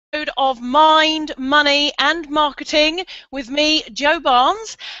Of Mind, Money and Marketing with me, Joe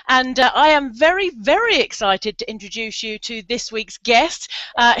Barnes, and I am very, very excited to introduce you to this week's guest.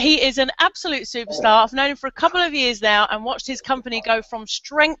 He is an absolute superstar. I've known him for a couple of years now and watched his company go from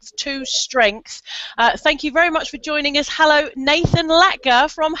strength to strength. Thank you very much for joining us. Hello, Nathan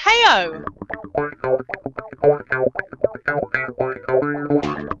Latka from Heyo.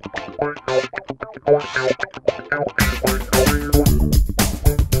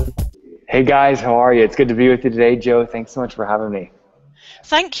 Hey guys, how are you? It's good to be with you today, Joe. Thanks so much for having me.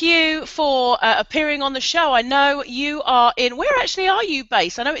 Thank you for appearing on the show. I know you are in, where actually are you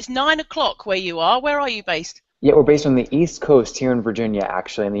based? I know it's 9 o'clock where you are. Where are you based? Yeah, we're based on the East Coast here in Virginia,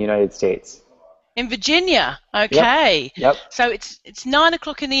 actually, in the United States. In Virginia, okay. Yep. So it's 9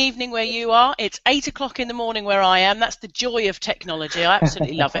 o'clock in the evening where you are. It's 8 o'clock in the morning where I am. That's the joy of technology. I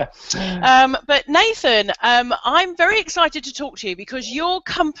absolutely love it. But Nathan, I'm very excited to talk to you because your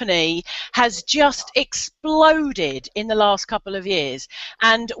company has just exploded in the last couple of years.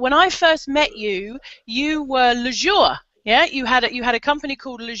 And when I first met you, you were Le Jour. Yeah, you had a company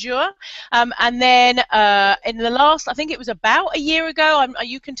called Le Jour, and then in the last, I think it was about a year ago,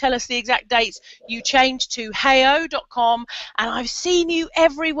 you can tell us the exact dates, you changed to heyo.com, and I've seen you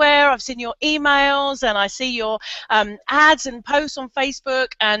everywhere. I've seen your emails, and I see your ads and posts on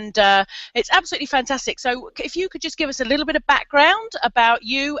Facebook, and it's absolutely fantastic. So if you could just give us a little bit of background about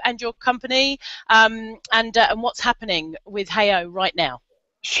you and your company, and what's happening with Heyo right now.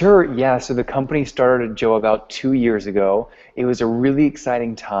 Sure, yeah. So the company started, Joe, about 2 years ago. It was a really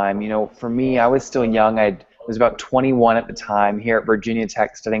exciting time. You know, for me, I was still young. I was about 21 at the time here at Virginia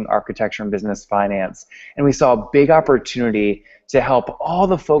Tech studying architecture and business finance. And we saw a big opportunity to help all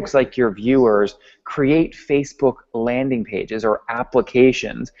the folks like your viewers create Facebook landing pages or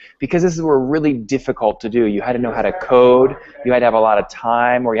applications, because this were really difficult to do. You had to know how to code, you had to have a lot of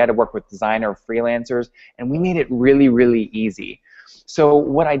time, or you had to work with designer freelancers, and we made it really, really easy. So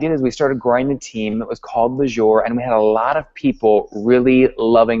what I did is we started growing the team. It was called Le Jour, and we had a lot of people really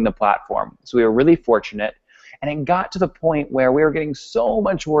loving the platform. So we were really fortunate, and it got to the point where we were getting so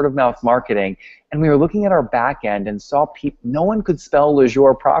much word-of-mouth marketing, and we were looking at our back end and saw no one could spell Le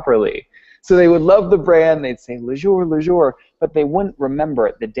Jour properly. So they would love the brand, they'd say Le Jour, but they wouldn't remember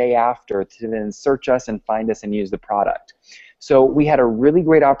it the day after to then search us and find us and use the product. So we had a really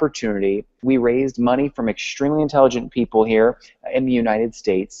great opportunity. We raised money from extremely intelligent people here in the United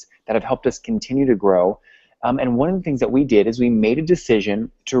States that have helped us continue to grow. And one of the things that we did is we made a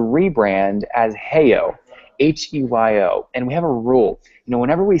decision to rebrand as Heyo, H-E-Y-O. And we have a rule. You know,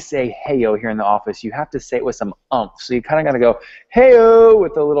 whenever we say Heyo here in the office, you have to say it with some umph. So you kind of got to go Heyo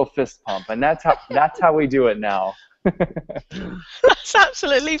with a little fist pump, and that's how we do it now. That's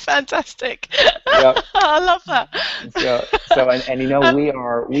absolutely fantastic. Yep. I love that. And you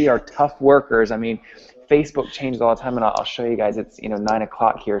know, we are tough workers. I mean, Facebook changes all the time, and I'll show you guys. It's 9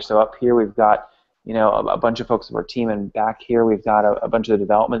 o'clock here. So up here we've got a bunch of folks of our team, and back here we've got a bunch of the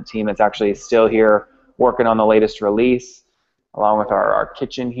development team that's actually still here working on the latest release, along with our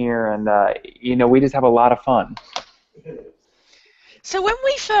kitchen here, and we just have a lot of fun. So when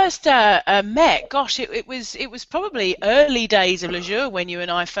we first met, gosh, it was probably early days of Le Jour when you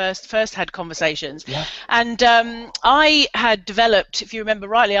and I first had conversations. Yeah. And I had developed, if you remember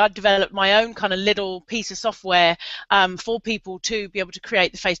rightly, I'd developed my own kind of little piece of software for people to be able to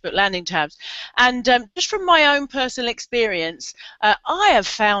create the Facebook landing tabs. And just from my own personal experience, I have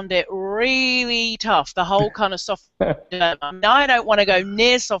found it really tough, the whole kind of software. I don't want to go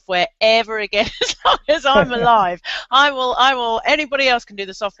near software ever again as long as I'm alive. I will. Anybody else can do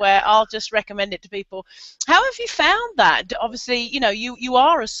the software. I'll just recommend it to people. How have you found that? Obviously, you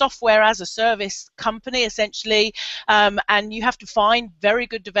are a software as a service company essentially, and you have to find very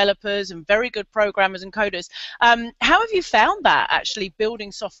good developers and very good programmers and coders. How have you found that actually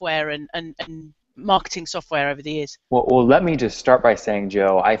building software and marketing software over the years? Well, let me just start by saying,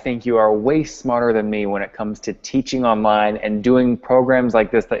 Joe, I think you are way smarter than me when it comes to teaching online and doing programs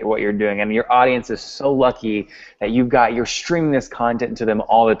like this, what you're doing. And your audience is so lucky that you're streaming this content to them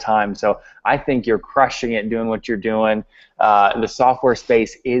all the time. So I think you're crushing it doing what you're doing. The software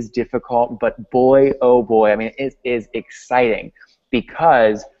space is difficult, but boy, oh boy, I mean, it is exciting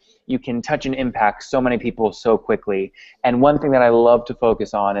because you can touch and impact so many people so quickly. And one thing that I love to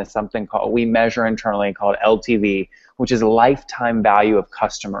focus on is something we measure internally called LTV, which is lifetime value of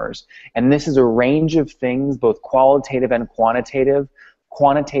customers. And this is a range of things, both qualitative and quantitative.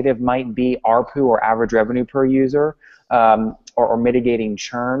 Quantitative might be ARPU, or average revenue per user, or mitigating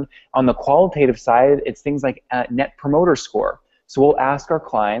churn. On the qualitative side, it's things like net promoter score. So we'll ask our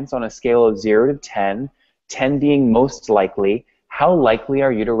clients on a scale of 0 to 10, 10 being most likely, how likely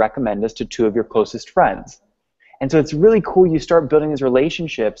are you to recommend us to two of your closest friends? And so it's really cool you start building these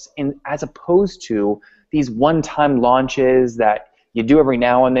relationships as opposed to these one-time launches that you do every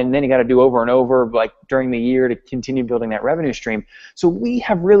now and then you got to do over and over like during the year to continue building that revenue stream. So we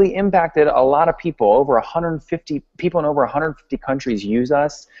have really impacted a lot of people. Over 150 people in over 150 countries use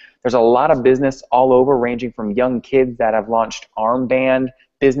us. There's a lot of business all over, ranging from young kids that have launched armband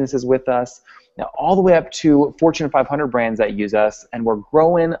businesses with us, now all the way up to Fortune 500 brands that use us, and we're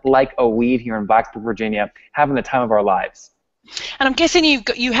growing like a weed here in Blacksburg, Virginia, having the time of our lives. And I'm guessing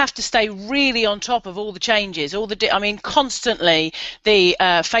you have to stay really on top of all the changes, I mean, constantly. The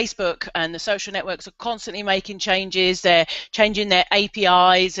Facebook and the social networks are constantly making changes. They're changing their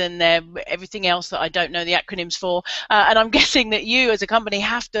APIs and their everything else that I don't know the acronyms for. And I'm guessing that you, as a company,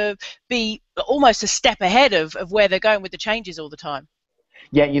 have to be almost a step ahead of where they're going with the changes all the time.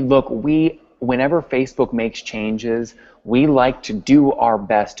 Yeah, whenever Facebook makes changes, we like to do our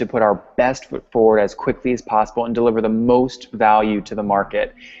best to put our best foot forward as quickly as possible and deliver the most value to the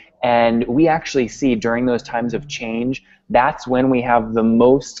market. And we actually see during those times of change, that's when we have the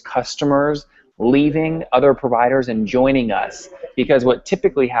most customers leaving other providers and joining us. Because what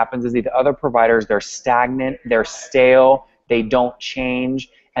typically happens is the other providers, they're stagnant, they're stale, they don't change.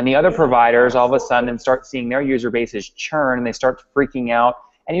 And the other providers all of a sudden start seeing their user bases churn, and they start freaking out.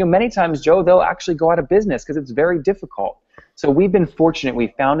 And many times, Joe, they'll actually go out of business because it's very difficult. So we've been fortunate. We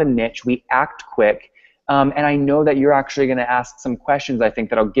found a niche. We act quick. And I know that you're actually going to ask some questions, I think,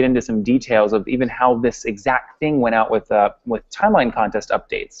 that'll get into some details of even how this exact thing went out with timeline contest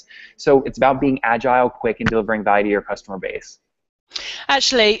updates. So it's about being agile, quick, and delivering value to your customer base.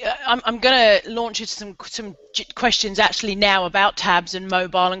 Actually, I'm going to launch into some questions actually now about tabs and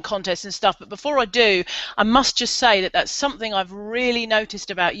mobile and contests and stuff. But before I do, I must just say that that's something I've really noticed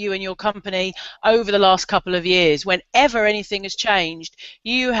about you and your company over the last couple of years. Whenever anything has changed,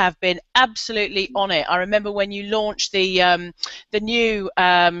 you have been absolutely on it. I remember when you launched the new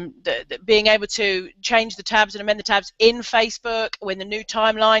being able to change the tabs and amend the tabs in Facebook, when the new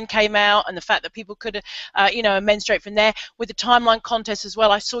timeline came out, and the fact that people could amend straight from there with the timeline contest as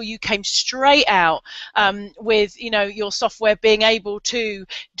well. I saw you came straight out with your software being able to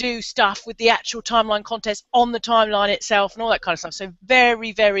do stuff with the actual timeline contest on the timeline itself and all that kind of stuff. So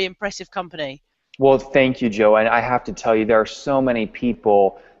very, very impressive company. Well, thank you, Joe. And I have to tell you, there are so many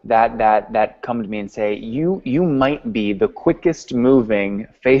people that come to me and say, you might be the quickest moving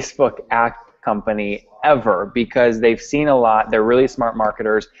Facebook ad company ever, because they've seen a lot. They're really smart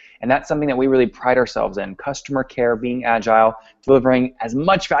marketers. And that's something that we really pride ourselves in: customer care, being agile, delivering as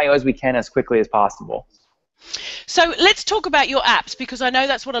much value as we can as quickly as possible. So let's talk about your apps, because I know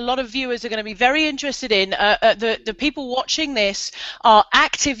that's what a lot of viewers are going to be very interested in. The people watching this are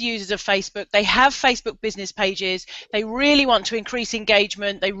active users of Facebook. They have Facebook business pages. They really want to increase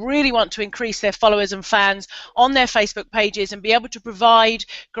engagement. They really want to increase their followers and fans on their Facebook pages and be able to provide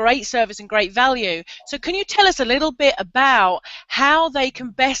great service and great value. So can you tell us a little bit about how they can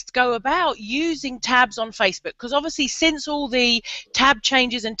best go about using tabs on Facebook? Because obviously, since all the tab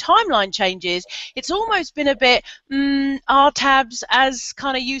changes and timeline changes, it's almost been a bit, are tabs as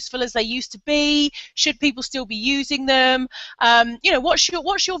kind of useful as they used to be? Should people still be using them?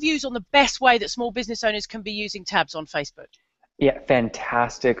 What's your views on the best way that small business owners can be using tabs on Facebook? Yeah,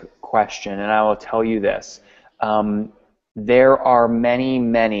 fantastic question. And I will tell you this. There are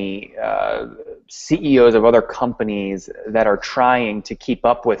many CEOs of other companies that are trying to keep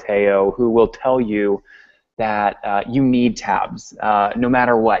up with HEYO, who will tell you that you need tabs. No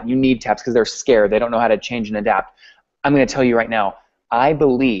matter what, you need tabs because they're scared. They don't know how to change and adapt. I'm going to tell you right now, I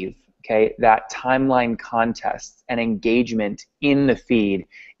believe, that timeline contests and engagement in the feed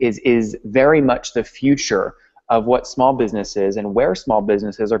is very much the future of what small businesses and where small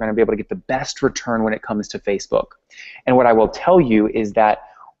businesses are going to be able to get the best return when it comes to Facebook. And what I will tell you is that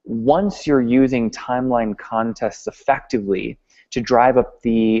once you're using timeline contests effectively to drive up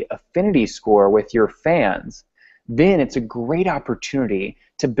the affinity score with your fans, then it's a great opportunity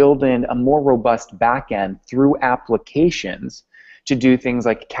to build in a more robust backend through applications to do things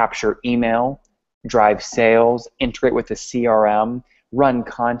like capture email, drive sales, integrate with the CRM, run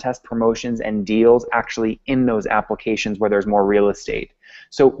contest promotions and deals actually in those applications where there's more real estate.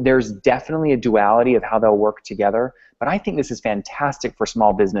 So there's definitely a duality of how they'll work together, but I think this is fantastic for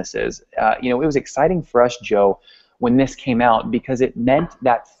small businesses. It was exciting for us, Joe, when this came out, because it meant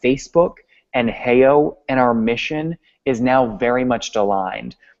that Facebook and HEYO and our mission is now very much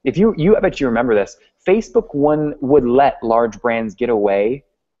aligned. I bet you remember this. Facebook would let large brands get away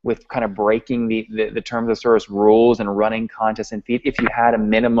with kind of breaking the terms of service rules and running contests and feed if you had a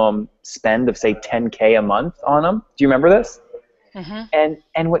minimum spend of, say, $10K a month on them. Do you remember this? Hmm.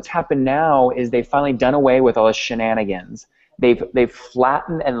 And what's happened now is they've finally done away with all the shenanigans. They've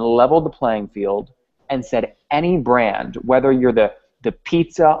flattened and leveled the playing field and said any brand, whether you're the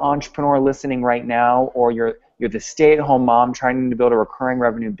pizza entrepreneur listening right now, or you're the stay-at-home mom trying to build a recurring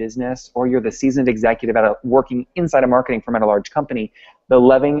revenue business, or you're the seasoned executive working inside of marketing firm at a large company,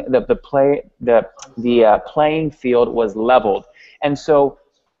 the playing field was leveled. And so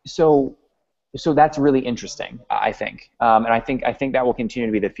that's really interesting, I think, and I think that will continue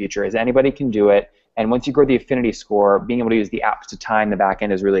to be the future. Is anybody can do it, and once you grow the affinity score, being able to use the apps to time the back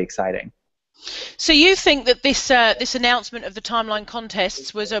end is really exciting. So you think that this announcement of the timeline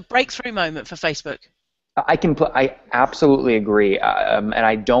contests was a breakthrough moment for Facebook? I absolutely agree, and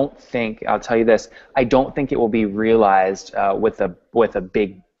I don't think, I'll tell you this, I don't think it will be realized with a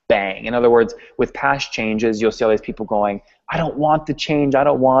big bang. In other words, with past changes, you'll see all these people going, I don't want the change, I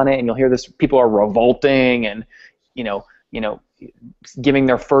don't want it, and you'll hear this, people are revolting and you know you know giving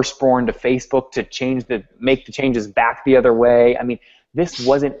their firstborn to Facebook to make the changes back the other way. I mean, this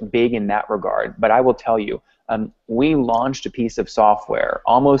wasn't big in that regard, but I will tell you, we launched a piece of software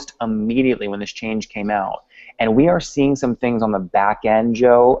almost immediately when this change came out, and we are seeing some things on the back end,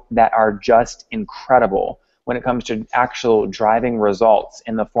 Joe, that are just incredible when it comes to actual driving results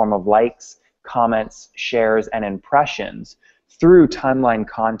in the form of likes, comments, shares, and impressions through timeline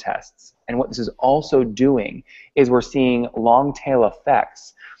contests. And what this is also doing is we're seeing long tail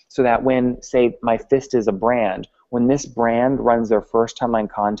effects, so that when, say, My Fist is a brand, when this brand runs their first timeline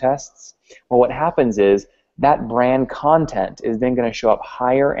contests, well, what happens is that brand content is then going to show up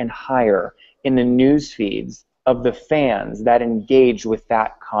higher and higher in the news feeds of the fans that engage with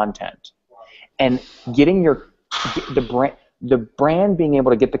that content. And getting the brand being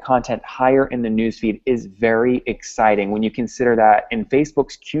able to get the content higher in the newsfeed is very exciting when you consider that in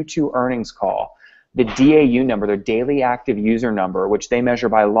Facebook's Q2 earnings call, the DAU number, their daily active user number, which they measure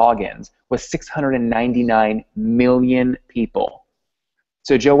by logins, was 699 million people.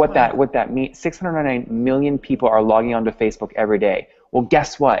 So Joe, what that means, 699 million people are logging onto Facebook every day. Well,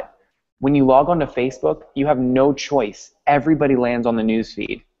 guess what? When you log onto Facebook, you have no choice. Everybody lands on the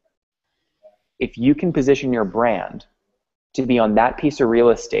newsfeed. If you can position your brand to be on that piece of real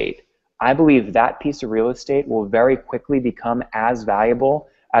estate, I believe that piece of real estate will very quickly become as valuable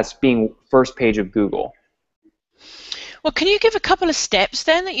as being first page of Google. Well, can you give a couple of steps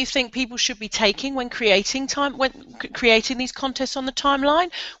then that you think people should be taking when creating these contests on the timeline?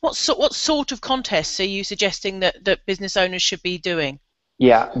 What sort of contests are you suggesting that business owners should be doing?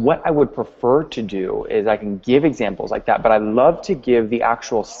 Yeah, what I would prefer to do is, I can give examples like that, but I love to give the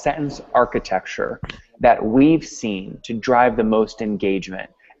actual sentence architecture that we've seen to drive the most engagement.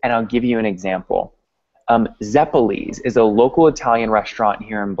 And I'll give you an example. Zeppeli's is a local Italian restaurant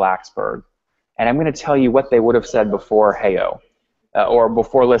here in Blacksburg. And I'm going to tell you what they would have said before Heyo, or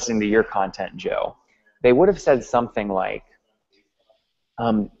before listening to your content, Joe. They would have said something like,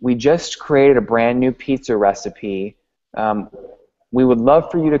 we just created a brand new pizza recipe. We would love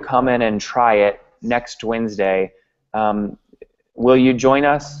for you to come in and try it next Wednesday. Will you join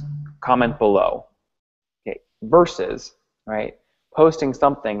us? Comment below. Okay. Versus, right, posting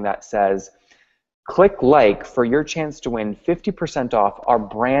something that says, click like for your chance to win 50% off our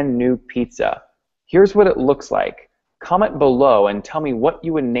brand new pizza. Here's what it looks like. Comment below and tell me what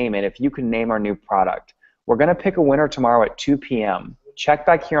you would name it if you could name our new product. We're going to pick a winner tomorrow at 2 p.m. Check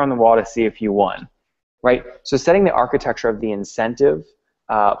back here on the wall to see if you won. Right? So setting the architecture of the incentive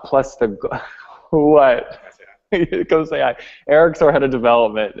plus the what? Go say hi. Eric's our head of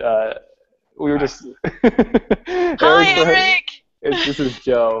development. We were just. Hi, Eric. This is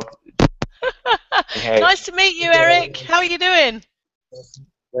Joe. Hey. Nice to meet you, Eric. How are you doing?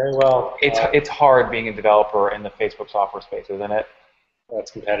 Very well. It's hard being a developer in the Facebook software space, isn't it? That's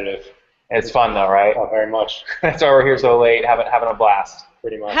competitive. It's fun though, right? Oh, very much. That's why we're here so late, having a blast.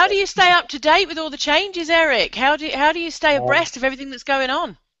 Pretty much. How do you stay up to date with all the changes, Eric? How do you stay abreast of everything that's going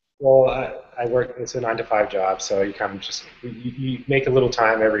on? Well, I work. It's a 9-to-5 job, so you kind of just you make a little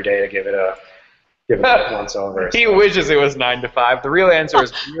time every day to give it a once over. He wishes it was 9 to 5. The real answer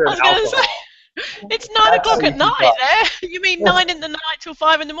is beer and alcohol. It's 9 o'clock at night there. You mean 9 in the night till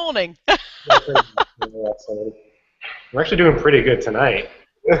 5 in the morning? We're actually doing pretty good tonight.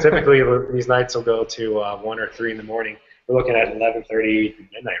 Typically, these nights will go to 1 or 3 in the morning. We're looking at 11:30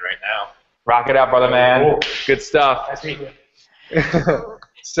 midnight right now. Rock it out, brother man. Good stuff. Nice meeting you.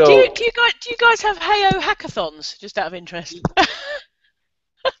 So, do you guys have Heyo hackathons? Just out of interest.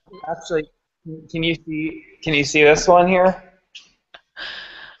 actually, can you see this one here?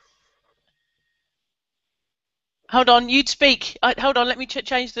 Hold on, you'd speak. Hold on, let me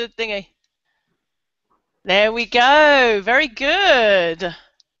change the thingy. There we go. Very good.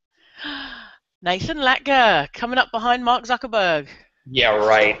 Nathan Latka coming up behind Mark Zuckerberg. Yeah,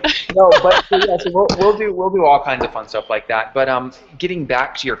 right. No, but so yeah, so we'll do all kinds of fun stuff like that. But getting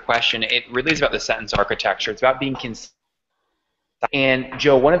back to your question, it really is about the sentence architecture. It's about being consistent. And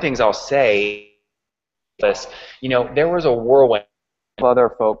Joe, one of the things I'll say is, there was a whirlwind of other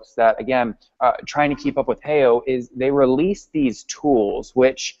folks that, again, trying to keep up with Heyo, is they released these tools,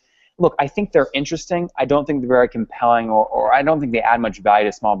 which, look, I think they're interesting. I don't think they're very compelling, or I don't think they add much value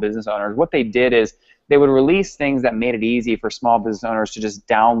to small business owners. What they did is they would release things that made it easy for small business owners to just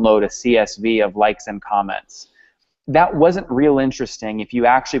download a CSV of likes and comments. That wasn't real interesting if you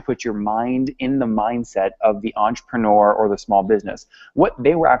actually put your mind in the mindset of the entrepreneur or the small business. What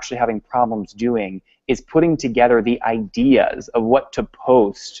they were actually having problems doing is putting together the ideas of what to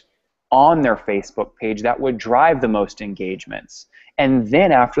post on their Facebook page that would drive the most engagements. And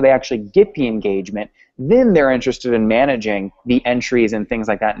then after they actually get the engagement, then they're interested in managing the entries and things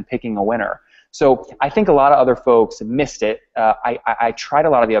like that and picking a winner. So I think a lot of other folks missed it. I tried a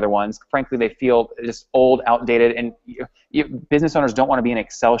lot of the other ones. Frankly, they feel just old, outdated, and business owners don't want to be in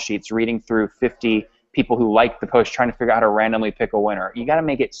Excel sheets reading through 50 people who like the post trying to figure out how to randomly pick a winner. You got to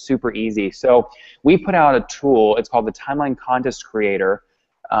make it super easy. So we put out a tool. It's called the Timeline Contest Creator.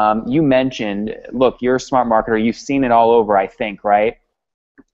 You mentioned, look, you're a smart marketer. You've seen it all over, I think, right?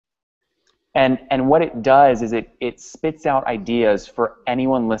 And what it does is it spits out ideas for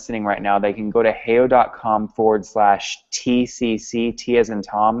anyone listening right now. They can go to heyo.com/TCC, T as in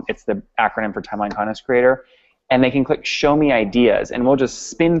Tom. It's the acronym for Timeline Contest Creator. And they can click Show Me Ideas. And we'll just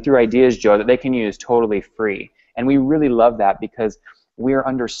spin through ideas, Joe, that they can use totally free. And we really love that because we're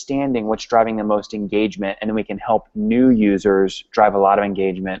understanding what's driving the most engagement, and then we can help new users drive a lot of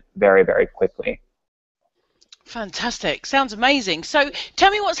engagement very, very quickly. Fantastic. Sounds amazing. So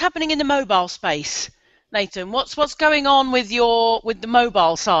tell me what's happening in the mobile space, Nathan. What's going on with the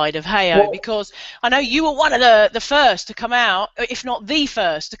mobile side of Heyo? Well, because I know you were one of the first to come out, if not the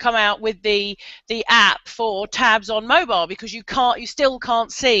first to come out with the app for tabs on mobile, because you still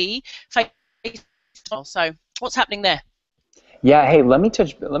can't see Facebook. So what's happening there? yeah, hey, let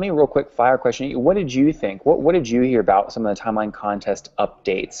me real quick fire question. What did you think? What did you hear about some of the timeline contest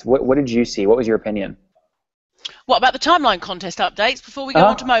updates? What did you see? What was your opinion? What about the timeline contest updates before we go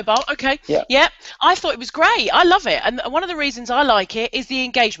on to mobile? Okay, yeah, I thought it was great. I love it. And one of the reasons I like it is the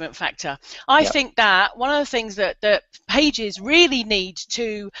engagement factor. I think that one of the things that pages really need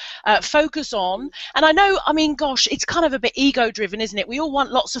to focus on, and I mean, gosh, it's kind of a bit ego-driven, isn't it? We all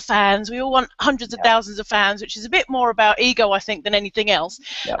want lots of fans. We all want hundreds of thousands of fans, which is a bit more about ego, I think, than anything else.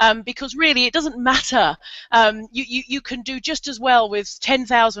 Because really, it doesn't matter. You can do just as well with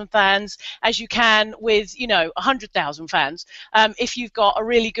 10,000 fans as you can with, 100,000 fans, if you've got a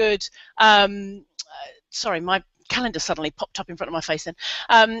really good, sorry, my calendar suddenly popped up in front of my face then.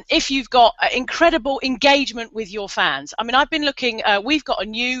 If you've got incredible engagement with your fans. I mean, I've been looking, we've got a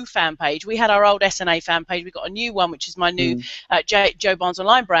new fan page. We had our old SNA fan page. We've got a new one, which is my new Joe Barnes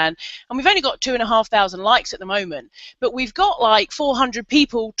Online brand. And we've only got 2,500 likes at the moment. But we've got like 400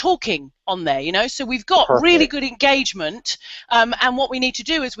 people talking on there, so we've got really good engagement. And what we need to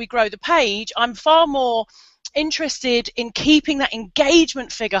do as we grow the page, I'm far more interested in keeping that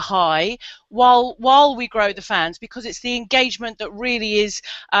engagement figure high while we grow the fans, because it's the engagement that really is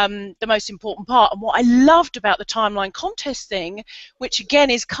the most important part. And what I loved about the timeline contest thing, which again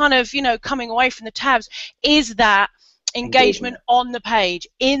is kind of coming away from the tabs, is that engagement on the page,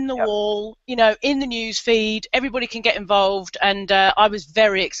 in the wall, in the news feed. Everybody can get involved, and I was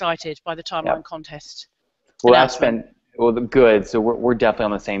very excited by the timeline contest. Well, that's been good. So we're definitely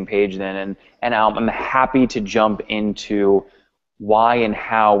on the same page then, and I'm happy to jump into why and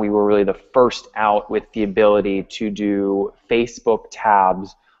how we were really the first out with the ability to do Facebook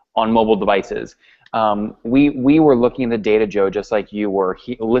tabs on mobile devices. We were looking at the data, Joe, just like you were,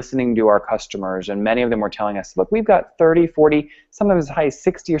 listening to our customers, and many of them were telling us, look, we've got 30, 40, sometimes as high as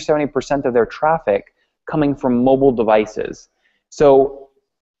 60 or 70% of their traffic coming from mobile devices. So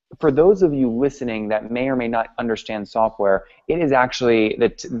for those of you listening that may or may not understand software, it is actually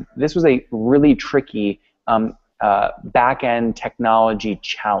this was a really tricky back-end technology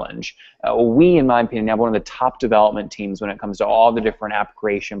challenge. We, in my opinion, have one of the top development teams when it comes to all the different app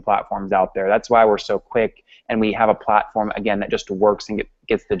creation platforms out there. That's why we're so quick, and we have a platform, again, that just works and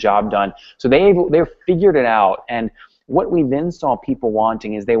gets the job done. So they've figured it out, and what we then saw people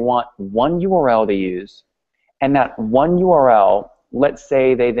wanting is they want one URL to use, and that one URL, let's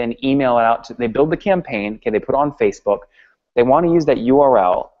say they then email it out they build the campaign, okay, they put it on Facebook, they want to use that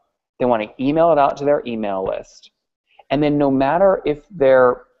URL, they want to email it out to their email list, and then no matter if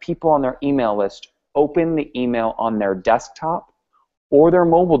their people on their email list open the email on their desktop or their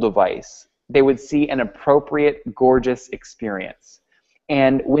mobile device, they would see an appropriate, gorgeous experience.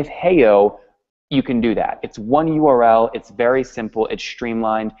 And with Heyo, you can do that. It's one URL, it's very simple, it's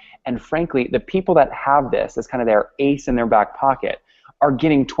streamlined, and frankly, the people that have this as kind of their ace in their back pocket are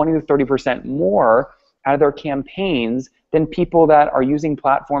getting 20 to 30% more out of their campaigns than people that are using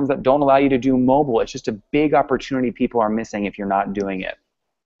platforms that don't allow you to do mobile. It's just a big opportunity people are missing if you're not doing it.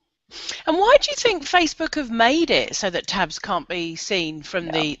 And why do you think Facebook have made it so that tabs can't be seen from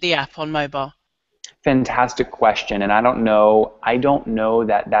the app on mobile? Fantastic question, and I don't know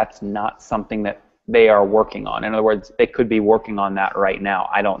that that's not something that they are working on. In other words, they could be working on that right now.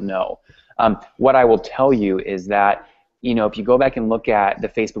 I don't know. What I will tell you is that, if you go back and look at the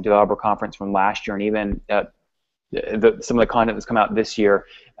Facebook Developer Conference from last year, and even some of the content that's come out this year,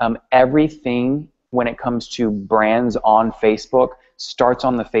 everything when it comes to brands on Facebook starts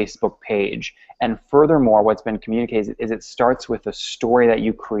on the Facebook page. And furthermore, what's been communicated is it starts with a story that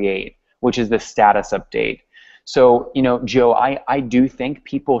you create, which is the status update. So, Joe, I do think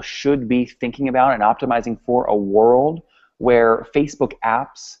people should be thinking about and optimizing for a world where Facebook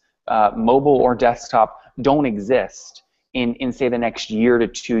apps, mobile or desktop, don't exist in say, the next year to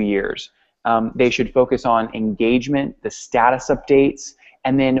 2 years. They should focus on engagement, the status updates,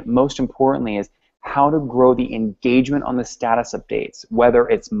 and then most importantly is how to grow the engagement on the status updates, whether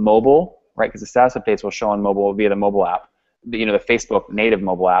it's mobile, right, because the status updates will show on mobile via the mobile app, the Facebook native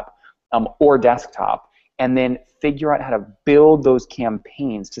mobile app, or desktop, and then figure out how to build those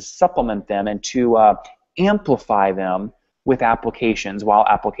campaigns to supplement them and to amplify them with applications while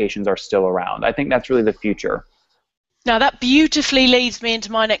applications are still around. I think that's really the future. Now that beautifully leads me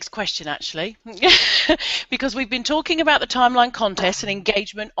into my next question, actually, because we've been talking about the timeline contest and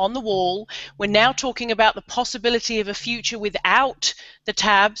engagement on the wall. We're now talking about the possibility of a future without the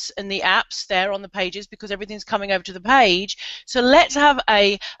tabs and the apps there on the pages because everything's coming over to the page. So let's have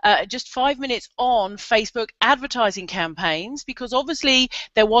just 5 minutes on Facebook advertising campaigns, because obviously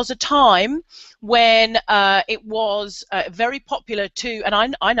there was a time when it was very popular to,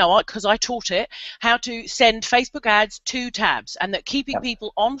 and I know because I taught it, how to send Facebook ads to tabs, and that keeping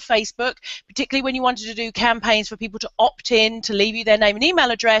people on Facebook, particularly when you wanted to do campaigns for people to opt in, to leave you their name and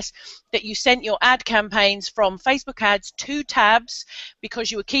email address, that you sent your ad campaigns from Facebook ads to tabs because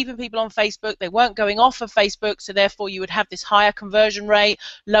you were keeping people on Facebook. They weren't going off of Facebook, so therefore you would have this higher conversion rate,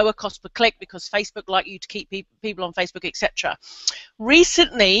 lower cost per click because Facebook like you to keep people on Facebook, etc.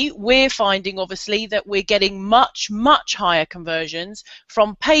 Recently, we're finding obviously that we're getting much higher conversions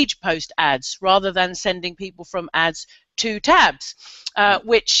from page post ads rather than sending people from ads to tabs,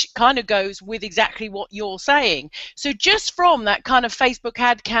 which kind of goes with exactly what you're saying. So just from that kind of Facebook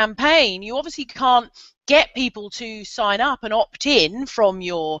ad campaign, you obviously can't get people to sign up and opt in from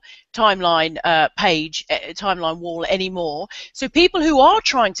your timeline page, timeline wall anymore. So people who are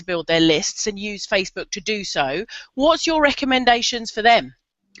trying to build their lists and use Facebook to do so, what's your recommendations for them?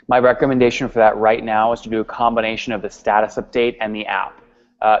 My recommendation for that right now is to do a combination of the status update and the app.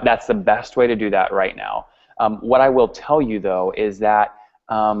 That's the best way to do that right now. What I will tell you, though, is that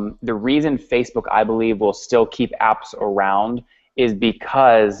the reason Facebook, I believe, will still keep apps around is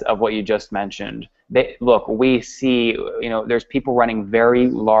because of what you just mentioned. Look, we see, there's people running very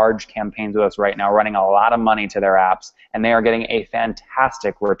large campaigns with us right now, running a lot of money to their apps, and they are getting a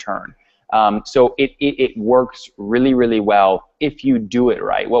fantastic return. So it works really, really well if you do it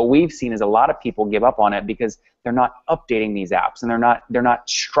right. What we've seen is a lot of people give up on it because they're not updating these apps, and they're not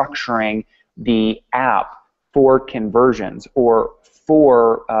structuring the app for conversions or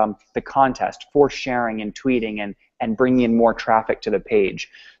for the contest, for sharing and tweeting and bringing in more traffic to the page.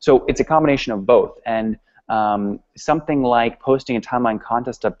 So it's a combination of both. And something like posting a timeline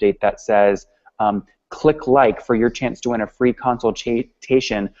contest update that says, click like for your chance to win a free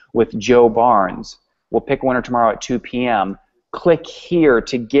consultation with Joe Barnes. We'll pick a winner tomorrow at 2 p.m. Click here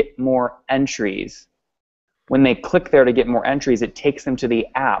to get more entries. When they click there to get more entries, it takes them to the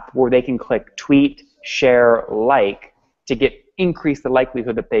app where they can click tweet, share, like to increase the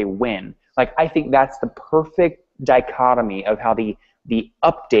likelihood that they win. Like, I think that's the perfect dichotomy of how the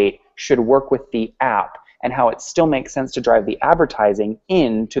update should work with the app and how it still makes sense to drive the advertising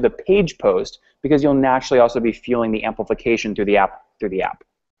into the page post, because you'll naturally also be fueling the amplification through the app.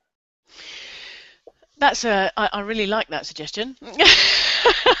 That's I really like that suggestion.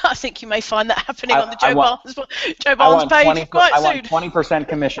 I think you may find that happening on the Joe Barnes page quite soon. I want 20%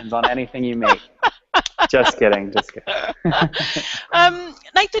 commissions on anything you make. Just kidding. Nathan,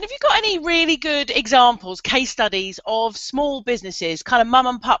 have you got any really good examples, case studies of small businesses, kind of mum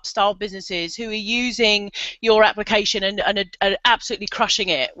and pup style businesses who are using your application and are absolutely crushing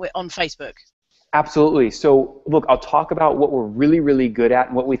it on Facebook? Absolutely. So look, I'll talk about what we're really, really good at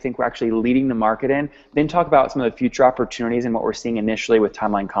and what we think we're actually leading the market in, then talk about some of the future opportunities and what we're seeing initially with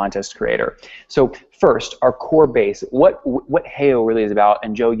Timeline Contest Creator. So first, our core base, what HEYO really is about,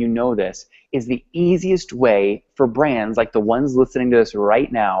 and Joe, you know this, is the easiest way for brands like the ones listening to this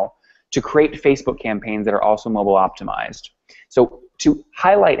right now to create Facebook campaigns that are also mobile optimized. So to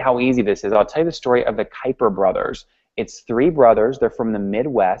highlight how easy this is, I'll tell you the story of the Kuiper brothers. It's three brothers. They're from the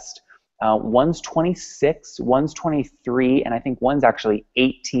Midwest. One's 26, one's 23, and I think one's actually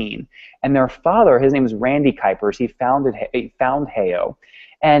 18. And their father, his name is Randy Kuiper. He found HEYO.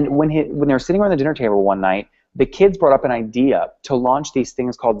 And when they were sitting around the dinner table one night, the kids brought up an idea to launch these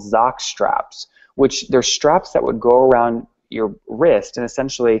things called Zoc straps, which they're straps that would go around your wrist, and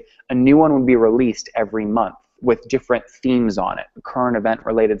essentially a new one would be released every month with different themes on it, current event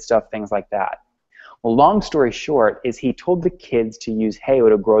related stuff, things like that. Well, long story short is he told the kids to use HEYO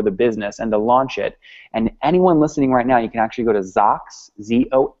to grow the business and to launch it. And anyone listening right now, you can actually go to Zox,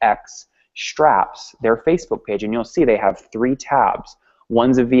 Z-O-X, Straps, their Facebook page, and you'll see they have 3 tabs.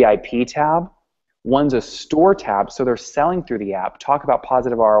 One's a VIP tab, one's a store tab, so they're selling through the app. Talk about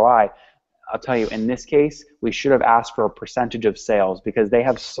positive ROI. I'll tell you, in this case, we should have asked for a percentage of sales because they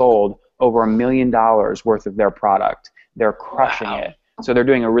have sold over $1 million worth of their product. They're crushing it. So they're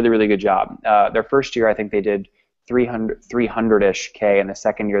doing a really, really good job. Their first year, I think they did 300-ish K, and the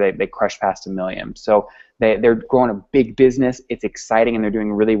second year they crushed past $1 million. So they're growing a big business. It's exciting, and they're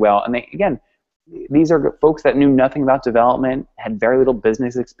doing really well. And again, these are folks that knew nothing about development, had very little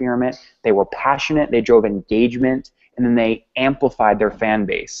business experience. They were passionate. They drove engagement, and then they amplified their fan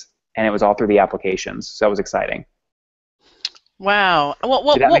base, and it was all through the applications. So that was exciting. Wow. What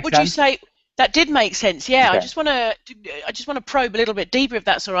would you say? That did make sense, yeah. Okay. I just want to probe a little bit deeper, if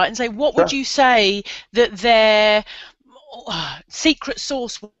that's all right, and say, what would you say that their secret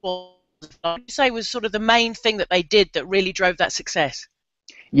sauce was? What would you say was sort of the main thing that they did that really drove that success?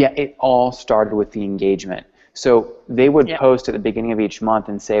 Yeah, it all started with the engagement. So they would post at the beginning of each month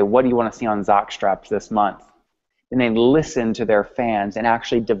and say, what do you want to see on Zoc straps this month? And they'd listen to their fans and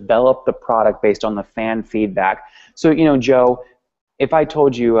actually develop the product based on the fan feedback. So, you know, Joe, if I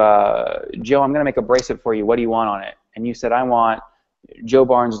told you, Joe, I'm going to make a bracelet for you, what do you want on it? And you said, I want Joe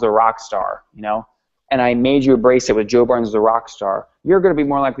Barnes the rock star, you know? And I made you a bracelet with Joe Barnes the rock star, you're going to be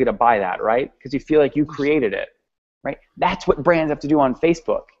more likely to buy that, right? Because you feel like you created it, right? That's what brands have to do on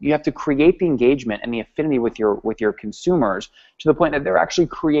Facebook. You have to create the engagement and the affinity with your consumers to the point that they're actually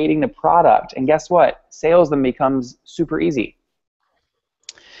creating the product. And guess what? Sales then becomes super easy.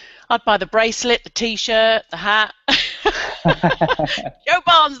 I'd buy the bracelet, the T-shirt, the hat. Joe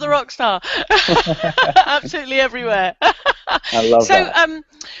Barnes, the rock star. Absolutely everywhere. I love that. So,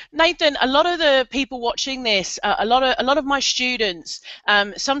 Nathan, a lot of the people watching this, a lot of my students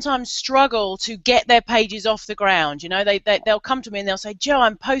sometimes struggle to get their pages off the ground. You know, they'll come to me and they'll say, Joe,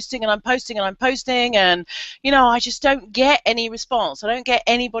 I'm posting and I'm posting and I'm posting, and you know, I just don't get any response. I don't get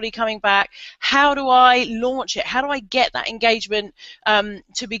anybody coming back. How do I launch it? How do I get that engagement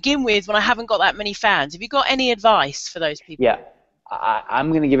to begin with when I haven't got that many fans? Have you got any advice for those people? Yeah.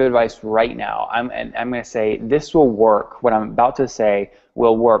 I'm going to give advice right now. I'm going to say this will work. What I'm about to say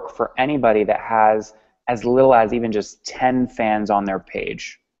will work for anybody that has as little as even just 10 fans on their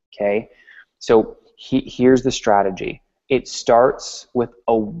page. Okay? So here's the strategy. It starts with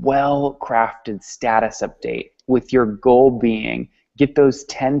a well-crafted status update, with your goal being get those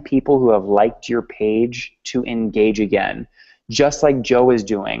 10 people who have liked your page to engage again, just like Joe is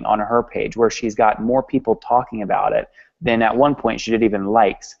doing on her page, where she's got more people talking about it than at one point she did even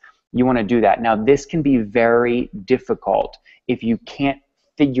likes. You want to do that. Now, this can be very difficult if you can't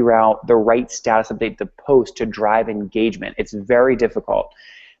figure out the right status update to post to drive engagement. It's very difficult.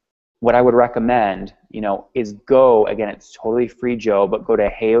 What I would recommend, you know, is go, again, it's totally free, Joe, but go to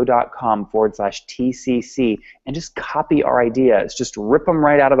heyo.com/TCC and just copy our ideas. Just rip them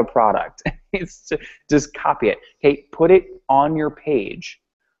right out of the product. Just copy it. Okay, put it on your page.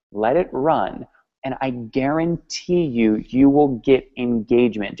 Let it run. And I guarantee you will get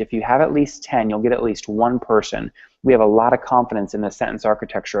engagement. If you have at least 10, you'll get at least one person. We have a lot of confidence in the sentence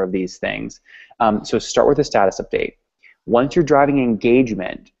architecture of these things. So start with a status update. Once you're driving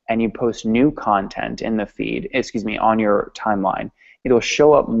engagement and you post new content in the feed, on your timeline, it'll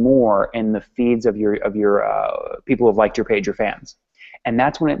show up more in the feeds of your people who have liked your page, your fans. And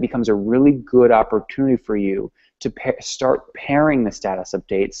that's when it becomes a really good opportunity for you to start pairing the status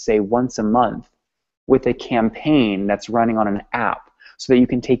updates, say once a month, with a campaign that's running on an app, so that you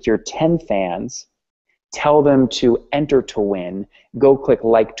can take your 10 fans, tell them to enter to win, go click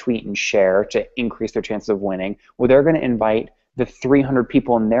like, tweet, and share to increase their chances of winning. Well, they're going to invite the 300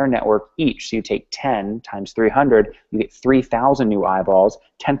 people in their network each. So you take 10 times 300, you get 3,000 new eyeballs,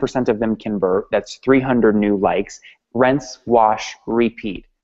 10% of them convert, that's 300 new likes, rinse, wash, repeat.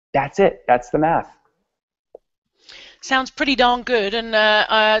 That's it, that's the math. Sounds pretty darn good,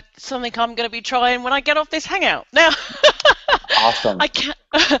 and something I'm going to be trying when I get off this hangout. Now, Awesome.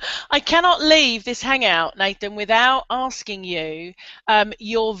 I cannot leave this hangout, Nathan, without asking you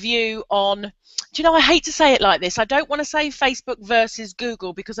your view on. Do you know, I hate to say it like this. I don't want to say Facebook versus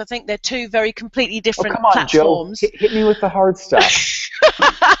Google because I think they're two very completely different come on, platforms. Joe. Hit me with the hard stuff.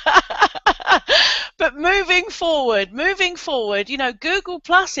 But moving forward, you know, Google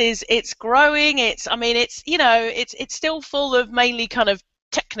Plus it's growing. It's still full of mainly kind of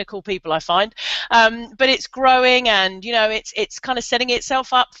technical people, I find, but it's growing, and you know, it's kind of setting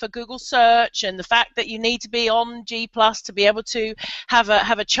itself up for Google search, and the fact that you need to be on G Plus to be able to have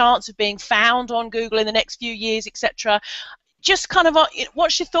a chance of being found on Google in the next few years, etc. Just kind of,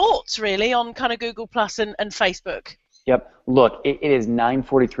 what's your thoughts really on kind of Google Plus and Facebook? Yep. Look, it is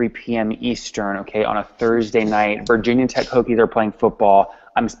 9:43 p.m. Eastern, okay, on a Thursday night. Virginia Tech Hokies are playing football.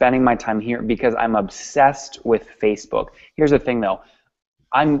 I'm spending my time here because I'm obsessed with Facebook. Here's the thing, though.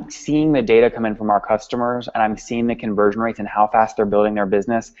 I'm seeing the data come in from our customers, and I'm seeing the conversion rates and how fast they're building their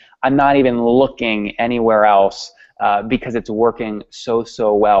business. I'm not even looking anywhere else because it's working so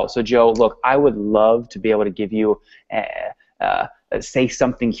well. So, Joe, look, I would love to be able to give you say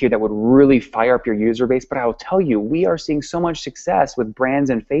something here that would really fire up your user base, but I will tell you, we are seeing so much success with brands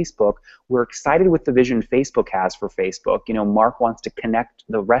in Facebook. We're excited with the vision Facebook has for Facebook. You know, Mark wants to connect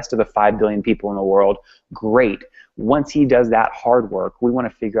the rest of the 5 billion people in the world. Great. Once he does that hard work, we want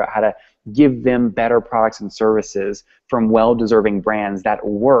to figure out how to give them better products and services from well-deserving brands that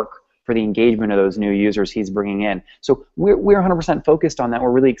work for the engagement of those new users he's bringing in. So we're 100% focused on that.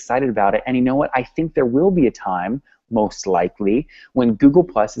 We're really excited about it. And you know what? I think there will be a time, most likely, when Google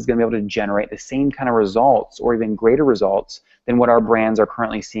Plus is going to be able to generate the same kind of results or even greater results than what our brands are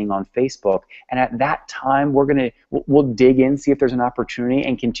currently seeing on Facebook. And at that time, we'll dig in, see if there's an opportunity,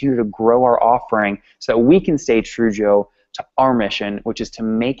 and continue to grow our offering so that we can stay true, Joe, to our mission, which is to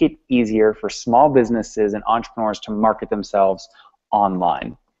make it easier for small businesses and entrepreneurs to market themselves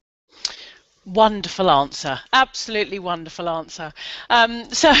online. Wonderful answer. Absolutely wonderful answer.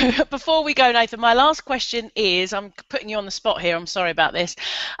 So before we go, Nathan, my last question is, I'm putting you on the spot here, I'm sorry about this,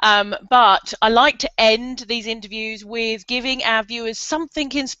 but I like to end these interviews with giving our viewers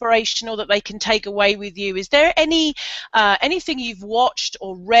something inspirational that they can take away with you. Is there anything you've watched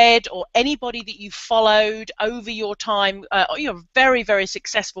or read, or anybody that you've followed over your time? You're a very, very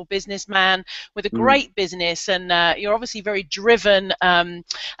successful businessman with a great business, and you're obviously very driven and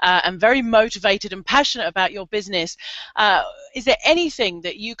very motivated and passionate about your business. Is there anything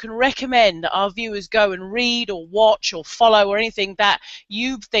that you can recommend that our viewers go and read or watch or follow, or anything that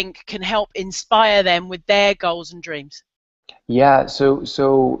you think can help inspire them with their goals and dreams? Yeah,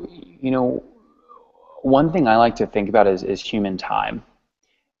 so you know, one thing I like to think about is human time.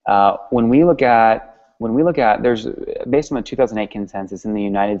 When we look at there's, based on the 2008 consensus in the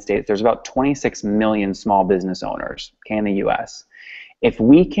United States, there's about 26 million small business owners, okay, in the U.S. If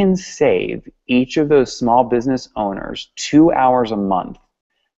we can save each of those small business owners 2 hours a month,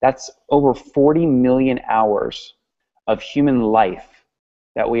 that's over 40 million hours of human life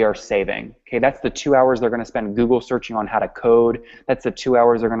that we are saving. Okay, that's the 2 hours they're going to spend Google searching on how to code. That's the 2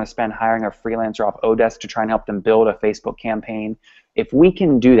 hours they're going to spend hiring a freelancer off Odesk to try and help them build a Facebook campaign. If we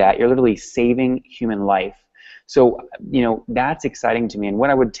can do that, you're literally saving human life. So, you know, that's exciting to me. And what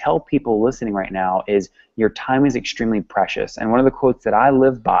I would tell people listening right now is your time is extremely precious. And one of the quotes that I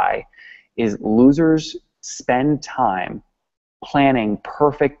live by is, losers spend time planning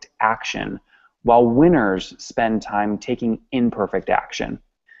perfect action, while winners spend time taking imperfect action.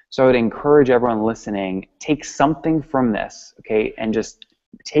 So I would encourage everyone listening, take something from this, okay, and just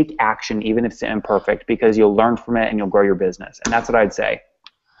take action, even if it's imperfect, because you'll learn from it and you'll grow your business. And that's what I'd say.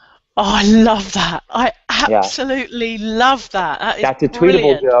 Oh, I love that. I absolutely love that. That's a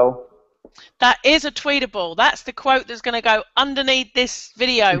brilliant. tweetable, Joe. That is a tweetable. That's the quote that's going to go underneath this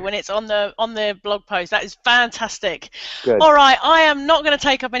video when it's on the blog post. That is fantastic. Good. All right, I am not going to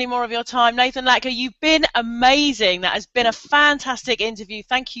take up any more of your time. Nathan Latka, you've been amazing. That has been a fantastic interview.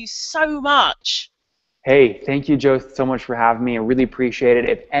 Thank you so much. Hey, thank you, Joe, so much for having me. I really appreciate it.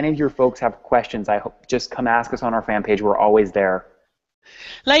 If any of your folks have questions, I hope just come ask us on our fan page. We're always there.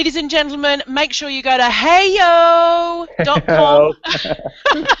 Ladies and gentlemen, make sure you go to heyo.com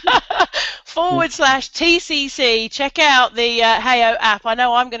 /TCC. Check out the Heyo app. I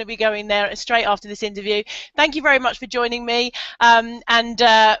know I'm going to be going there straight after this interview. Thank you very much for joining me, and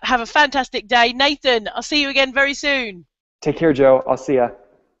have a fantastic day. Nathan, I'll see you again very soon. Take care, Joe. I'll see ya.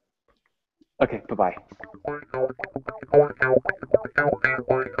 Okay, bye-bye.